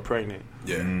this girl pregnant.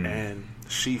 Yeah. And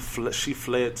she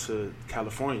fled to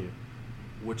California,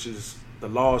 which is the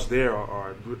laws there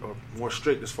are more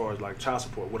strict as far as like child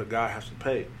support, what a guy has to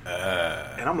pay.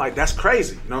 And I'm like, that's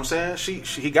crazy. You know what I'm saying?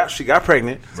 She got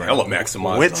pregnant. Right. Hella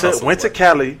maximized. Went to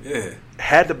Cali. Yeah.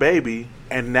 Had the baby,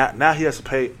 and now he has to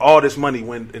pay all this money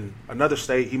when in another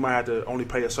state he might have to only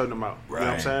pay a certain amount. Right. You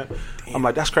know what I'm saying? Damn. I'm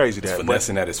like, that's crazy. It's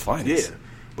finessing at its finest. Yeah.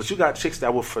 But you got chicks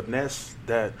that will finesse,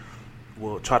 that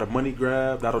will try to money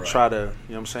grab, that'll try to, you know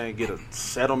what I'm saying, get a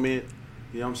settlement.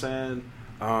 You know what I'm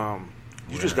saying?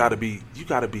 You just gotta be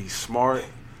smart.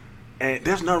 And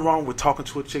there's nothing wrong with talking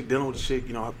to a chick, dealing with a chick,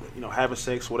 having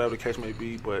sex, whatever the case may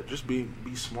be, but just be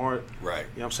smart. Right.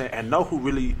 You know what I'm saying? And know who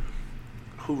really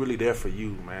there for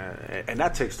you, man. And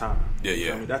that takes time. Yeah, You know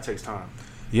what I mean? That takes time.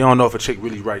 You don't know if a chick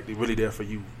really there for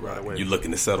you right away. You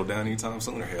looking to settle down anytime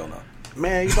soon, or hell no?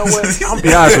 Man, you know what? I'm gonna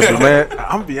be honest with you, man. I'm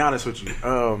gonna be honest with you.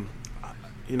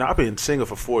 I've been single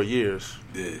for 4 years.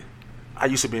 Yeah. I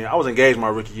was engaged my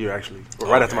rookie year, actually.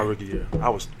 Right after my rookie year. I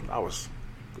was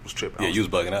tripping. Yeah, you was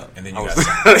bugging out. And then you got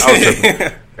I was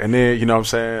tripping. And then, you know what I'm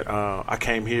saying, I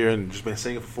came here and just been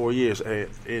single for 4 years.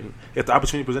 And if the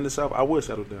opportunity presented itself, I would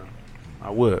settle down. I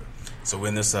would. So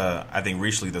in this, I think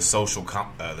recently the social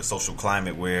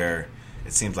climate where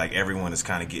it seems like everyone is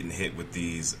kind of getting hit with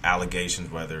these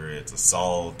allegations, whether it's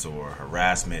assault or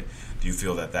harassment. Do you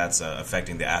feel that that's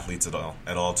affecting the athletes at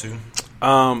all too?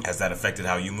 Has that affected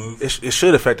how you move? It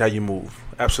should affect how you move.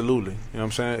 Absolutely. You know what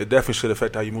I'm saying? It definitely should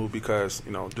affect how you move because,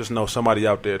 just know somebody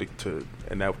out there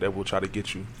that will try to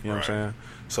get you. You know what I'm saying?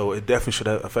 So it definitely should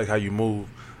affect how you move.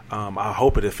 I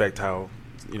hope it affect how,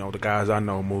 the guys I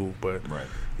know move. But,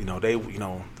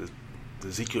 the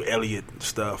Ezekiel Elliott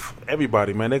stuff,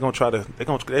 everybody, man, they're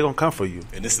gonna come for you.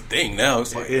 And it's the thing now.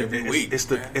 It's like every week. It's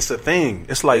a thing.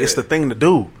 It's like it's the thing to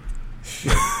do.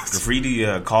 Graffiti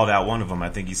called out one of them. I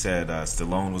think he said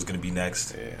Stallone was going to be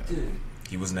next. Yeah.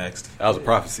 He was next. That was a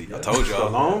prophecy. I told y'all.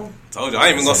 Stallone? I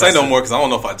ain't even going to say no more because I don't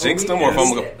know if I jinxed him or if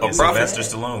I'm a prophet. Sylvester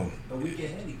Stallone. A week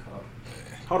ahead he called.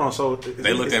 Hold on, so...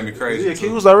 They looked at me crazy. Is he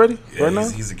accused already? Yeah, right now?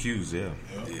 He's accused, yeah.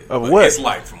 Of but what? It's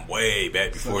like from way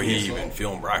back before he even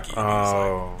filmed Rocky.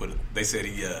 Oh. But they said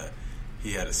he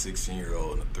had a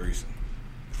 16-year-old and a threesome.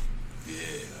 Yeah.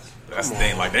 That's the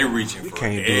thing. Like, they reaching for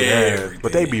can't do everything. that.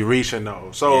 But they be reaching,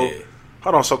 though. So... Yeah.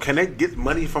 Hold on, so can they get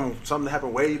money from something that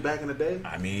happened way back in the day?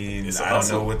 I mean, I don't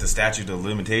know what the statute of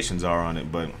limitations are on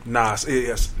it, but... Nah, yes,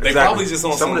 exactly. They probably just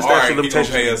on some of the statute of limitations.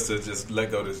 He gonna pay us to just let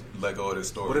go of this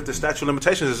story. What if the statute of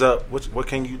limitations is up? What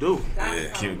can you do?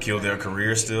 Yeah. Kill their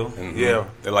career still? Mm-hmm. Yeah.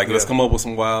 They're like, let's come up with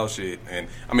some wild shit. And,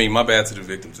 I mean, my bad to the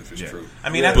victims if it's true. I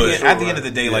mean, at the end of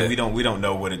the day, like, we don't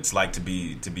know what it's like to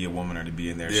be a woman or to be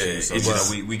in their shoes.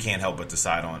 So, we can't help but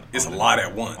decide on... It's a lot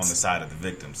at once. On the side of the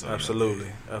victim. So, Absolutely.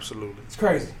 It's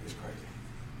crazy.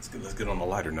 Let's get on a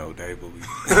lighter note, Dave. But we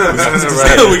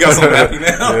got something happy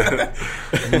now.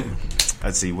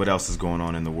 Let's see what else is going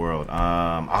on in the world.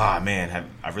 I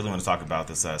really want to talk about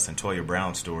this Centoya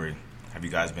Brown story. Have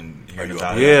you guys been hearing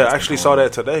about it? Yeah, I actually saw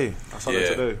that today.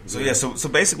 So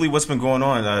basically, what's been going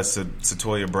on?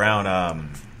 Centoya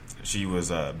Brown, she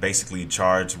was basically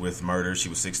charged with murder. She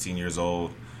was 16 years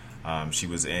old. She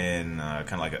was in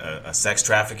kind of like a sex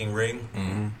trafficking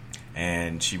ring,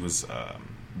 and she was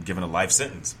given a life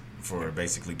sentence for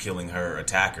basically killing her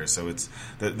attacker. So it's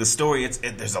the story.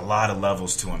 There's a lot of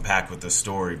levels to unpack with this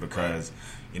story because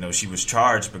she was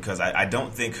charged because I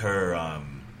don't think her.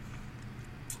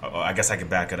 I guess I could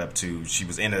back it up to she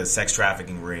was in a sex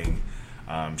trafficking ring.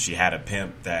 She had a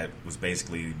pimp that was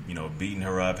basically beating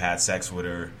her up, had sex with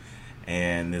her,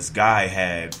 and this guy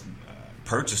had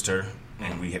purchased her,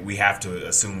 and we have to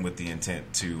assume with the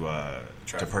intent to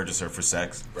purchase her for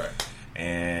sex. Right.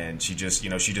 And she just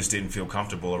didn't feel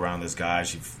comfortable around this guy.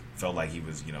 She felt like he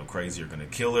was, crazy or going to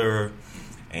kill her,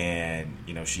 and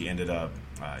she ended up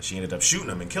shooting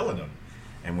him and killing him.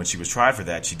 And when she was tried for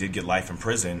that, she did get life in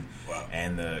prison. Wow.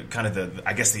 And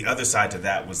I guess the other side to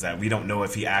that was that we don't know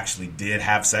if he actually did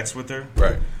have sex with her.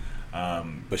 Right.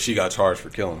 But she got charged for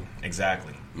killing him.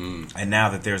 Exactly. And now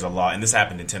that there's a law, and this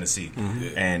happened in Tennessee,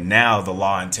 and now the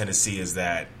law in Tennessee is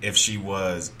that if she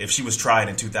was tried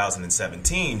in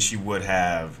 2017, she would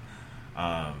have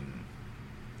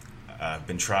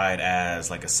been tried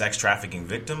as like a sex trafficking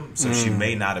victim, so she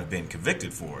may not have been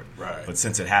convicted for it. Right. But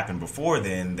since it happened before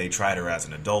then, they tried her as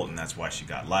an adult, and that's why she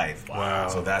got life. Wow.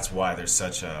 So that's why there's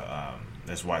such a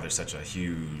That's why there's such a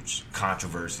huge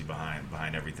controversy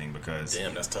behind everything, because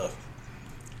damn, that's tough.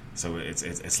 So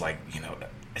it's like,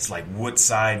 it's like what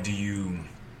side do you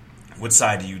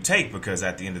take? Because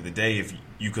at the end of the day, if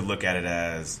you could look at it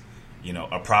as,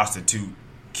 a prostitute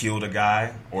killed a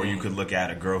guy, or you could look at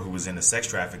a girl who was in a sex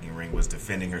trafficking ring was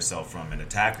defending herself from an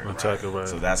attacker. Right.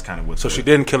 So that's kind of what. So she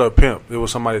didn't kill her pimp. It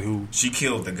was somebody who she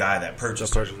killed the guy that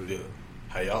purchased her. Yeah.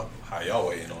 How y'all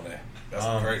weigh in on that?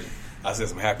 That's crazy. I said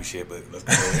some happy shit, but let's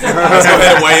go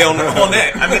ahead and weigh on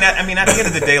that. I mean, at the end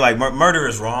of the day, like murder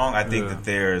is wrong. I think that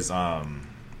there's, I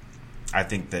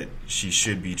think that she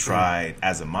should be tried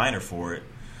as a minor for it,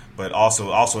 but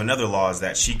also another law is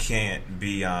that she can't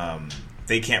be.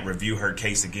 They can't review her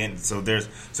case again. So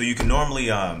you can normally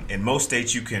in most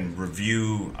states you can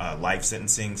review life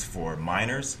sentencings for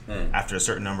minors after a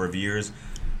certain number of years,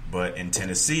 but in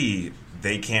Tennessee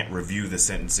they can't review the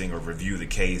sentencing or review the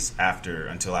case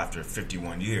until after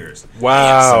 51 years.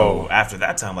 Wow! So after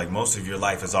that time, like most of your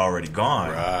life is already gone.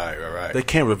 Right. They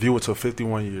can't review it till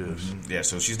 51 years. Mm-hmm. Yeah,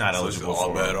 so she's not eligible all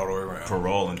for bad all the way around.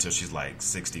 parole until she's like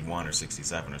 61 or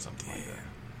 67 or something like that.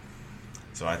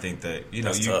 So I think that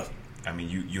That's tough. I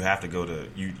mean, you have to go to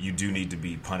you do need to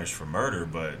be punished for murder,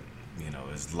 but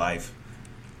is life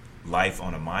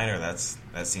on a minor, that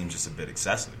seems just a bit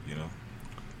excessive,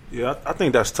 Yeah, I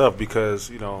think that's tough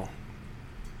because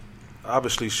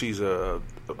obviously she's a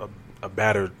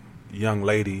battered young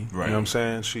lady. Right. You know what I'm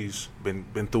saying? She's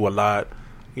been through a lot.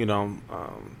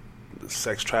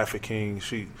 Sex trafficking.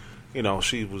 She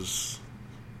was.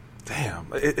 Damn,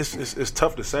 it's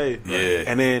tough to say. Yeah.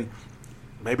 And then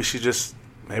maybe she just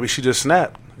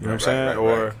snapped. You know what I'm saying?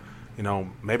 Or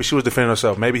maybe she was defending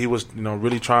herself. Maybe he was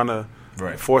really trying to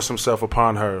force himself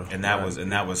upon her. And that was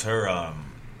her.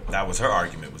 That was her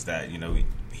argument, was that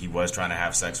he was trying to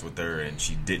have sex with her and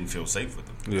she didn't feel safe with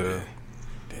him. Yeah.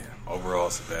 Damn. Overall,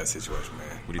 it's a bad situation,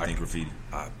 man. What do you think, Graffiti?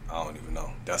 I don't even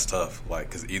know. That's tough.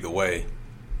 Because either way,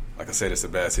 like I said, it's a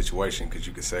bad situation because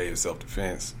you could say it's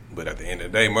self-defense, but at the end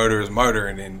of the day, murder is murder,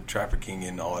 and then trafficking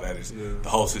and all that is the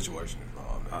whole situation is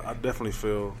wrong, man. I definitely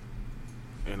feel,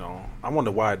 I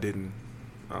wonder why it didn't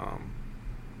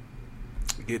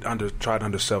tried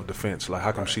under self-defense. Like,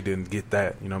 how come she didn't get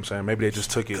that? You know what I'm saying? Maybe they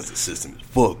just took it. Because the system is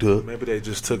fucked up. Maybe they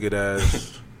just took it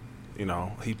as,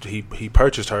 he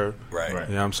purchased her. Right. You know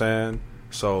what I'm saying?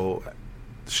 So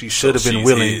she should have been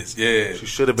willing. Yeah. She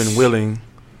should have been willing.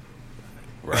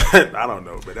 Right. I don't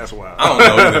know, but that's wild. I don't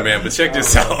know either, man, but check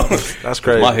this out. That's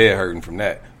crazy. My head hurting from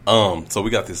that. So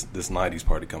we got this 90s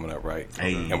party coming up, right?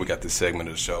 Hey. And we got this segment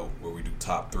of the show where we do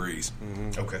top threes.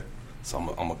 Mm-hmm. Okay. So I'm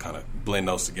going to kind of blend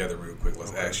those together real quick.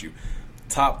 Let's ask you,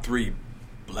 top 3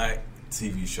 black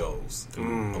TV shows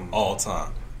of all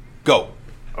time. Go.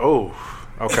 Oh,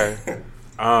 okay.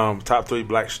 Top 3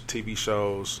 black TV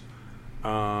shows.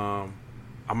 I'm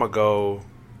going to go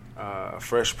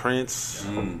Fresh Prince.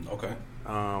 Okay.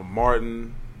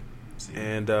 Martin.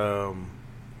 And the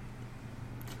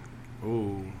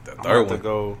I'm third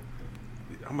going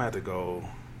to have to go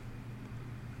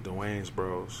the Wayans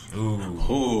Bros.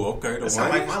 Ooh, okay. That's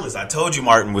not like my list. I told you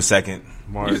Martin was second.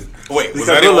 Martin. Wait, was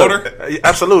that in order?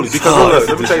 Absolutely. Because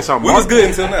let me tell you something. We was good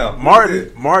until now.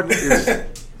 Martin is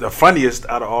the funniest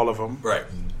out of all of them. Right.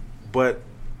 But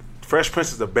Fresh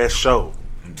Prince is the best show.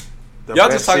 Y'all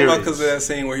just talking about because of that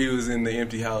scene where he was in the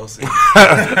empty house. Fresh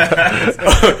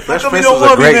Prince is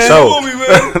a great show.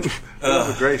 It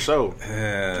was a great show.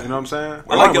 Yeah. You know what I'm saying?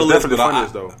 I like your list, definitely but the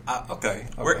funniest though. Okay.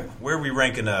 Where are we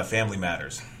ranking Family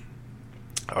Matters?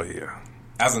 Oh yeah.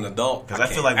 As an adult, because I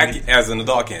feel like as an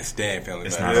adult, I can't stand Family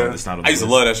Matters. It's not I used to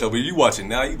love that show, but you watch it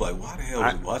now, you like, why the hell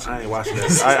was you watching? I ain't watching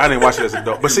that. I didn't watch it as an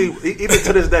adult. But see, even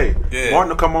to this day, Martin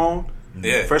will come on,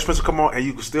 Fresh Prince will come on, and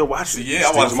you can still watch it. Yeah,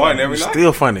 I watch Martin every night.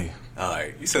 Still funny. All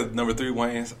right, you said number 3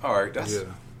 Wayans. All right, that's I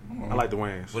like the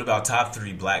Wayans. What about top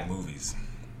 3 black movies?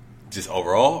 Just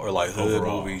overall or like hood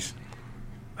movies?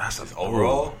 That's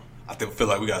overall. I feel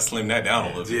like we got to slim that down a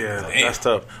little bit. Yeah, that's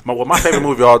tough. My favorite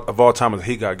movie of all time is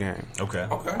He Got Game. Okay.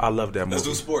 I love that movie. Let's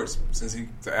do sports since he's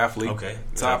an athlete. Okay.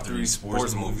 Top 3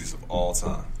 sports movies of all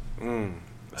time.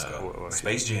 Let's go.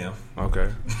 Space Jam. Okay.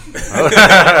 my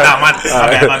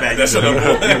bad. That's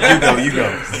you go.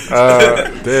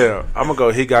 Damn. I'm gonna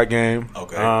go He Got Game.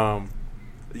 Okay.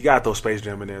 You gotta throw Space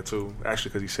Jam in there too.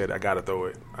 Actually, because he said I gotta throw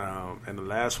it. And the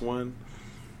last one,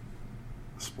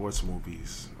 sports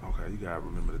movies. Okay, you gotta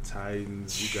remember the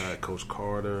Titans. You got Coach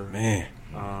Carter. Man.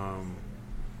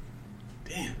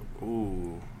 Damn.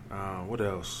 Ooh. What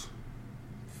else?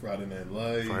 Friday Night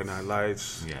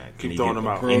Lights. Yeah. Keep throwing them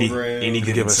out. Any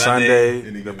given Sunday.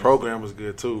 The program was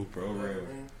good too.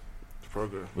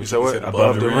 program. You said what?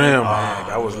 Above the Rim. Man,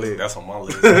 that was lit. That's on my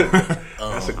list.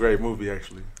 That's a great movie,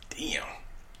 actually. Damn.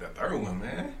 The third one,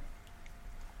 man.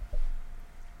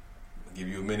 I'll give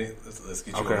you a minute. Let's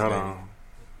get you okay, hold on.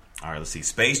 All right, let's see.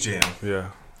 Space Jam. Yeah.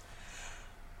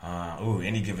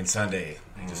 Any Given Sunday.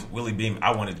 Just Willie Beam.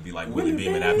 I wanted to be like Willie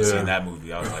Beeman after seeing that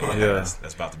movie. I was like,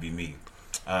 that's about to be me.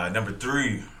 Number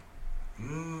 3.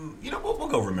 We'll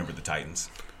go Remember the Titans.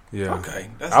 Yeah. Okay.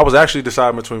 I was actually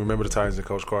deciding between Remember the Titans and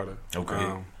Coach Carter.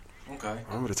 Okay. Okay.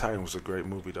 Remember the Titans was a great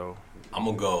movie, though. I'm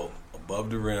going to go Above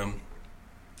the Rim.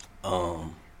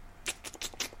 Can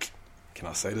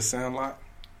I say The Sandlot?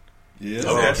 Yeah.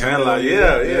 Oh, Sandlot.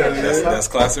 Yeah. That's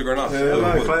classic or not?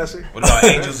 Yeah, classic. What about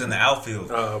Angels in the Outfield?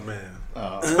 Oh, man.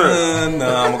 No,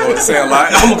 I'm going to go with The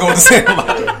Sandlot. I'm going to go with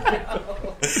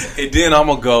The Sandlot. And then I'm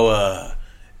going to go,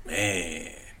 man.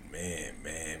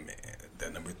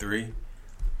 That number 3.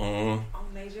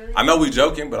 I know we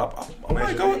joking, but I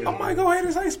might go ahead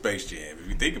and say Space Jam if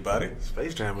you think about it.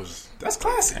 Space Jam that's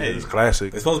classic. Hey, it's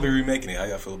classic. They're supposed to be remaking it. How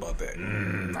y'all feel about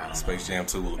that? Space Jam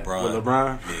 2 with LeBron. With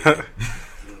LeBron? Yeah.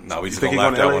 No, we just gonna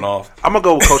laugh that one off. I'm gonna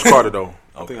go with Coach Carter though.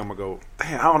 I think I'm gonna go.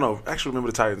 Damn, I don't know. Actually,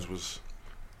 Remember the Titans was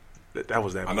that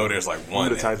was that. I know there's like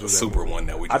one the super one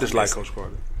that we. I just like Coach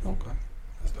Carter. Okay.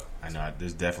 I know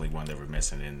there's definitely one that we're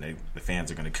missing, and the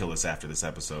fans are going to kill us after this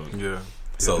episode. Yeah.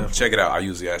 So check it out. I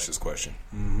usually ask this question,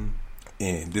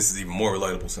 and this is even more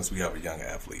relatable since we have a young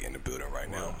athlete in the building right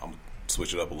now. I'm gonna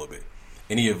switch it up a little bit.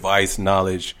 Any advice,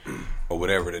 knowledge, or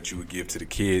whatever that you would give to the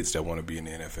kids that want to be in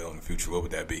the NFL in the future? What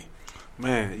would that be?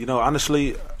 Man,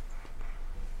 honestly,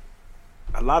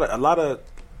 a lot of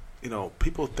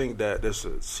people think that there's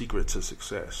a secret to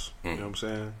success. You know what I'm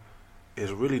saying?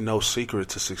 There's really no secret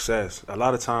to success. A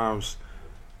lot of times,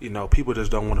 people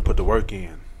just don't want to put the work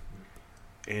in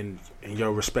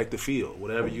your respective field,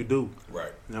 whatever you do.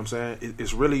 Right. You know what I'm saying?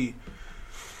 It's really,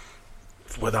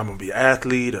 whether I'm going to be an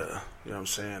athlete or, you know what I'm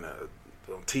saying, a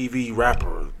TV,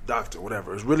 rapper, doctor,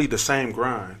 whatever. It's really the same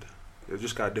grind. It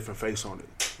just got a different face on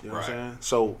it. You know what I'm saying?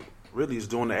 So, really, it's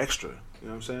doing the extra. You know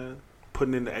what I'm saying?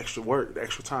 Putting in the extra work, the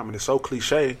extra time. And it's so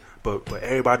cliche, but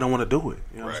everybody don't want to do it.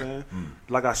 You know what I'm saying?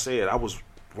 Like I said, I was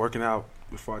working out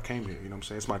before I came here. You know what I'm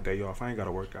saying? It's my day off. I ain't got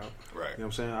to work out. Right. You know what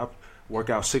I'm saying? I work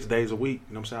out 6 days a week.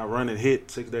 You know what I'm saying? I run and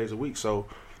hit 6 days a week. So,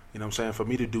 you know what I'm saying? For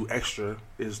me to do extra,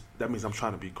 that means I'm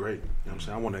trying to be great. You know what I'm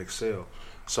saying? I want to excel.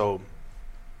 So,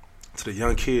 to the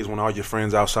young kids, when all your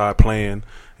friends outside playing,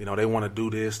 they want to do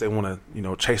this. They want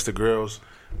to, chase the girls.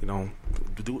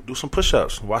 Do some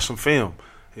push-ups. Watch some film.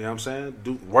 You know what I'm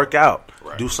saying? Work out.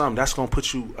 Right. Do something. That's going to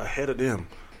put you ahead of them.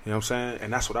 You know what I'm saying?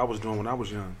 And that's what I was doing when I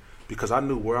was young because I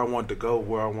knew where I wanted to go,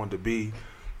 where I wanted to be.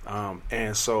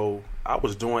 And so I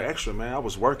was doing extra, man. I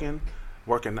was working.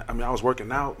 I was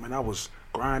working out, man. I was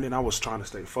grinding. I was trying to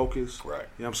stay focused. Right.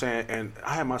 You know what I'm saying? And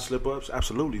I had my slip-ups,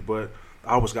 absolutely, but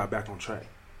I always got back on track.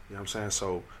 You know what I'm saying?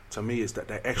 So to me, it's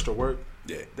that extra work,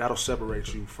 that'll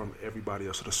separate you from everybody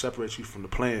else. It'll separate you from the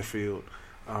playing field.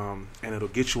 And it'll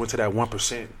get you into that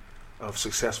 1% of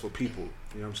successful people.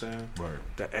 You know what I'm saying?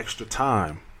 Right. That extra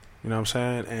time. You know what I'm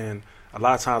saying? And a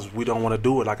lot of times we don't want to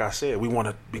do it. Like I said, we want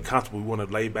to be comfortable. We want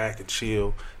to lay back and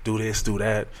chill, do this, do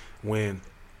that. When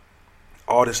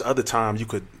all this other time you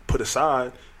could put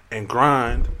aside and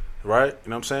grind, right? You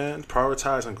know what I'm saying?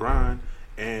 Prioritize and grind,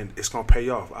 and it's going to pay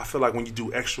off. I feel like when you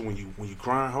do extra, when you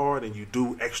grind hard and you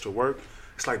do extra work,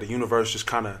 it's like the universe just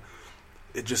kind of,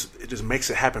 it just makes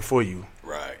it happen for you.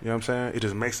 Right. You know what I'm saying? It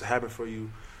just makes it happen for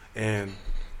you, and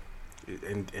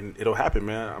it'll happen,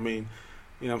 man. I mean,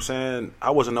 you know what I'm saying? I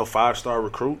wasn't no 5-star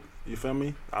recruit. You feel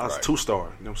me? I was 2-star. You know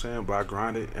what I'm saying? But I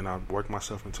grinded and I worked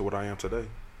myself into what I am today.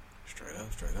 Straight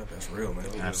up. That's real, man.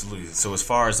 Absolutely. So as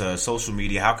far as social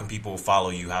media, how can people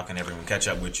follow you? How can everyone catch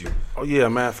up with you? Oh, yeah,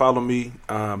 man. Follow me,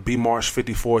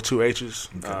 bmarsh54, 2 H's.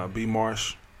 Okay.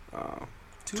 bmarsh,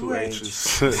 2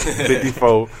 H's,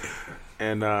 54.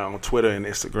 And on Twitter and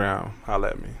Instagram, holla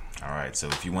at me. All right. So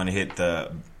if you want to hit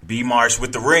the B Marsh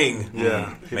with the ring,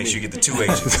 make sure you get the 2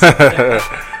 H's. All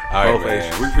right,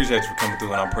 man. We appreciate you for coming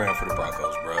through, and I'm praying for the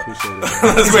Broncos, bro. Appreciate it,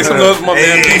 man. Let's make some noise for my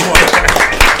man B Marsh.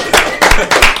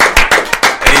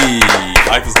 Hey,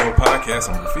 Life is Good Podcast.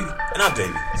 I'm Rafiki. And I'm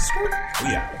Davey.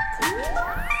 We out.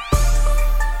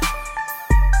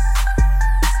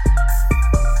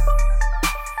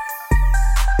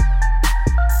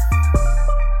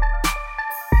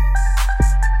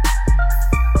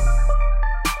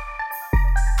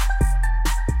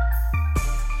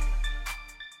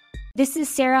 This is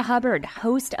Sarah Hubbard,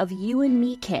 host of You and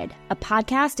Me Kid, a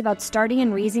podcast about starting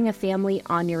and raising a family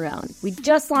on your own. We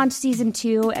just launched season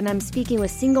 2, and I'm speaking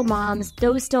with single moms,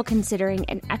 those still considering,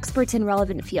 and experts in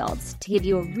relevant fields to give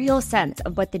you a real sense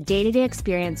of what the day-to-day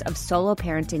experience of solo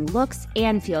parenting looks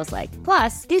and feels like.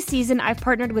 Plus, this season, I've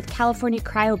partnered with California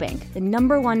Cryobank, the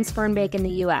 #1 sperm bank in the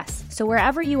U.S. So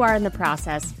wherever you are in the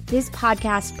process, this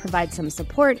podcast provides some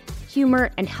support,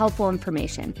 humor, and helpful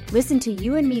information. Listen to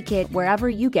You and Me Kid wherever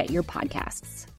you get your podcasts.